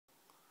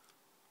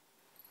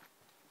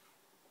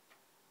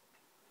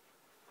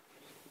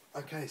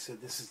Okay, so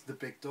this is the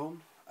Big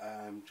Don.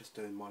 Just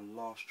doing my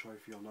last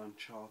trophy on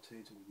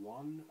Uncharted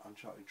 1,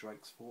 Uncharted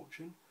Drake's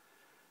Fortune.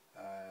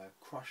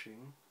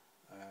 Crushing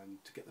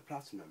to get the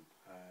platinum.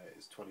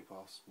 It's 20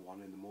 past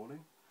 1 in the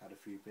morning. Had a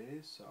few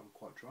beers, so I'm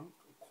quite drunk.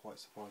 I'm quite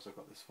surprised I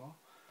got this far.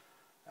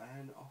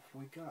 And off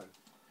we go.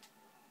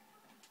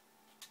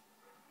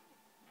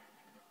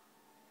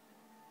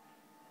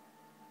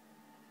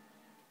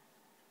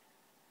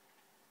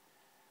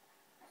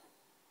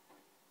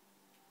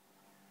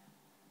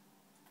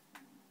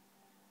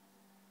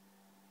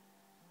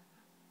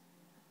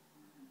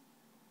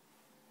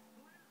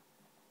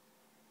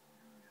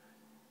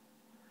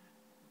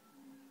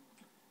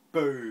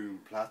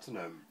 Boom!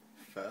 Platinum.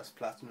 First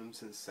platinum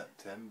since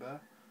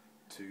September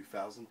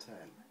 2010.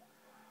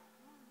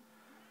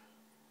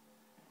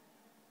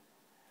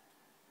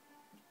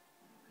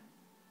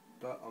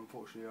 But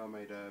unfortunately I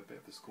made a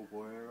bit of a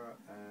schoolboy error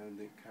and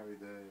didn't carry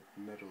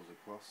the medals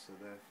across, so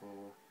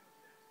therefore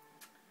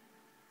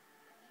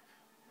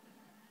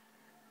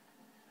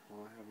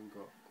I haven't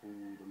got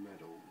all the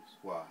medals.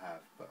 Well, I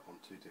have, but on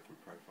two different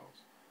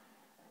profiles.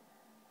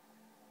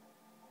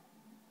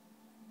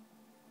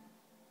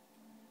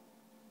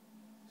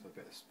 So a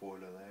bit of spoiler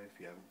there if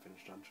you haven't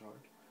finished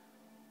Uncharted.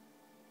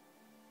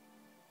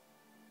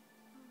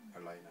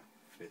 Elena,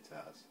 fit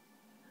as.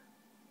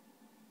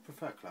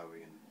 Prefer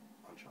Chloe in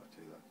Uncharted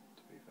 2 though,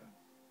 to be fair.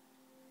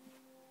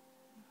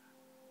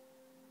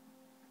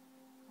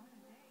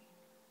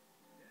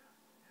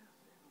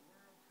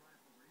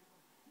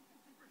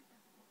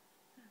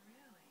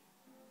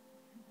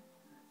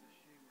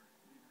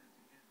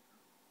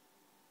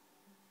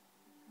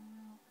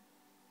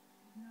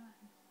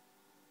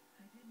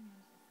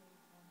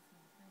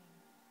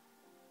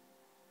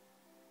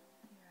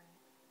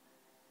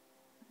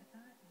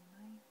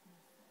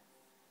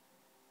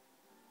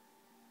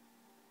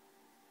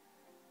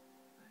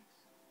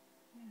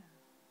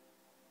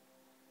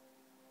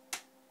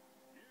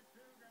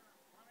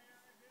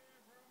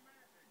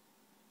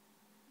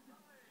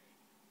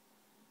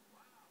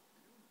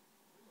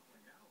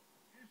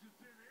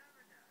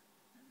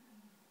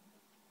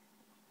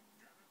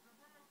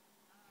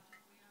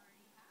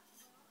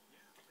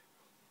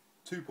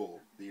 Two-Ball,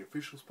 the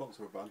official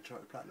sponsor of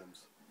Uncharted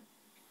Platinums.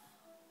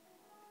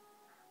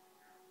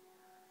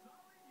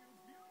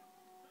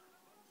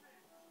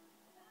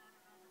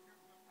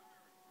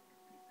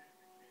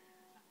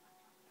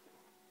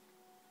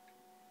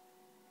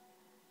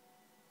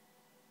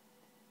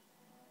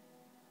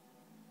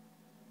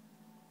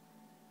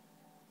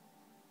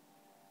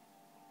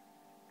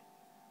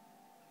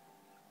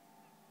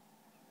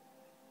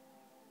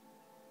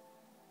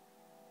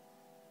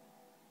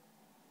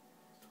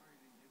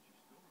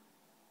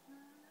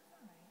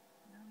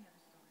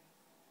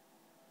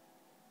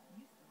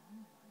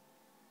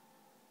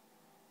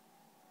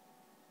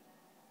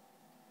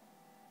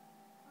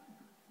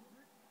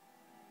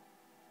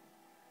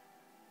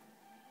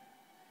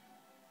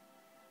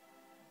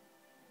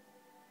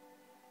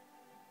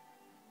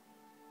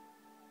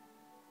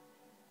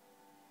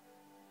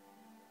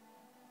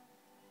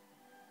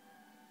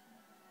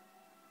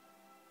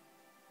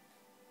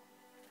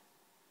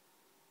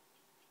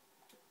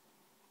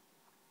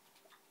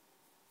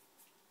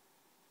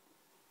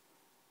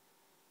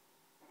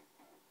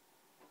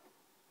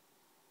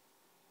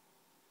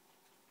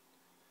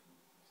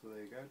 So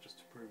there you go, just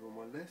to prove on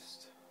my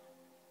list.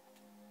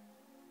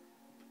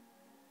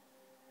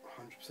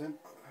 100%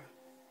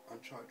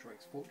 Uncharted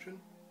Drake's Fortune.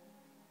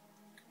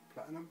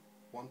 Platinum,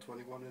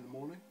 1:21 in the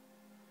morning.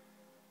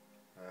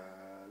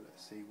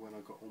 Let's see when I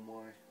got all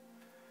my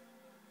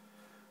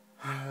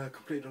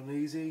completed on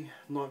easy.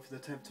 9th of the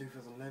 10th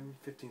 2011,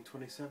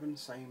 15:27.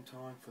 Same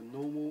time for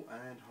normal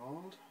and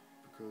hard,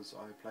 because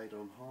I played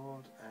on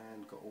hard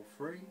and got all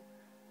three.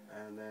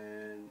 And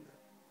then,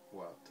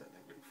 well,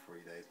 technically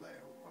 3 days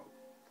later, well,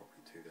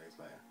 probably 2 days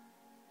later,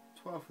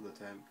 12th of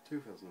the 10th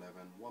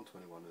 2011,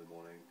 1:21 in the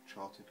morning,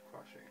 charted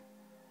crushing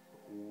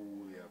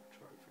all the other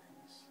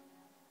trophies.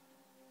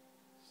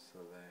 So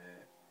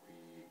there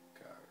we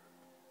go.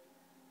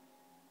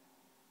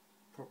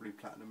 Probably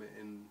platinum it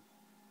in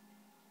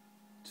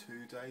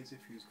 2 days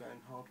if he was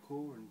going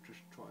hardcore and just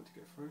trying to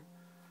get through.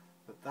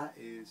 But that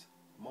is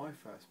my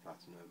first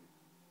platinum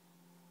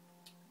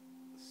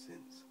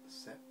since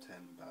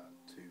September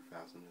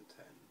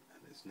 2010,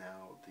 and it's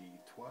now the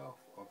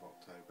 12th of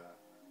October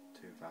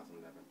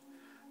 2011.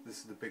 This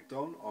is the Big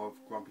Don of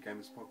Grumpy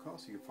Gamers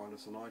Podcast. You can find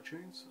us on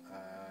iTunes.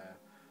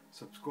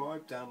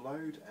 Subscribe,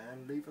 download,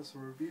 and leave us a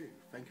review.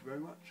 Thank you very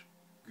much.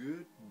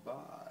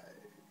 Goodbye.